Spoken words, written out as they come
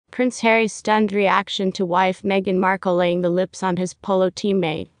Prince Harry's stunned reaction to wife Meghan Markle laying the lips on his polo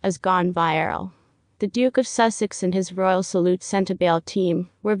teammate has gone viral. The Duke of Sussex and his Royal Salute Centabale team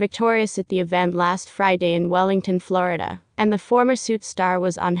were victorious at the event last Friday in Wellington, Florida, and the former suit star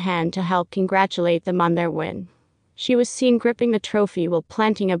was on hand to help congratulate them on their win. She was seen gripping the trophy while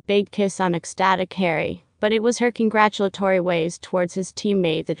planting a big kiss on ecstatic Harry, but it was her congratulatory ways towards his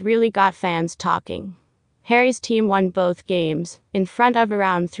teammate that really got fans talking. Harry's team won both games, in front of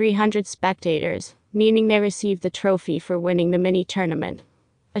around 300 spectators, meaning they received the trophy for winning the mini-tournament.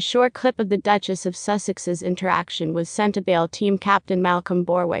 A short clip of the Duchess of Sussex's interaction with Centabale team captain Malcolm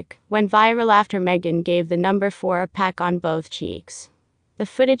Borwick went viral after Meghan gave the number 4 a peck on both cheeks. The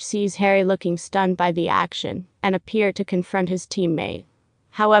footage sees Harry looking stunned by the action and appear to confront his teammate.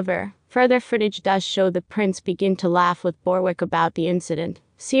 However, further footage does show the prince begin to laugh with Borwick about the incident,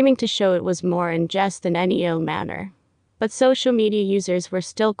 seeming to show it was more in jest than any ill manner. But social media users were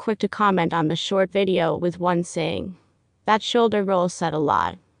still quick to comment on the short video, with one saying, "That shoulder roll said a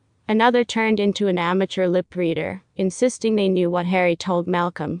lot." Another turned into an amateur lip reader, insisting they knew what Harry told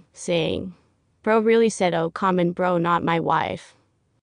Malcolm, saying, "Bro really said, oh, common bro, not my wife."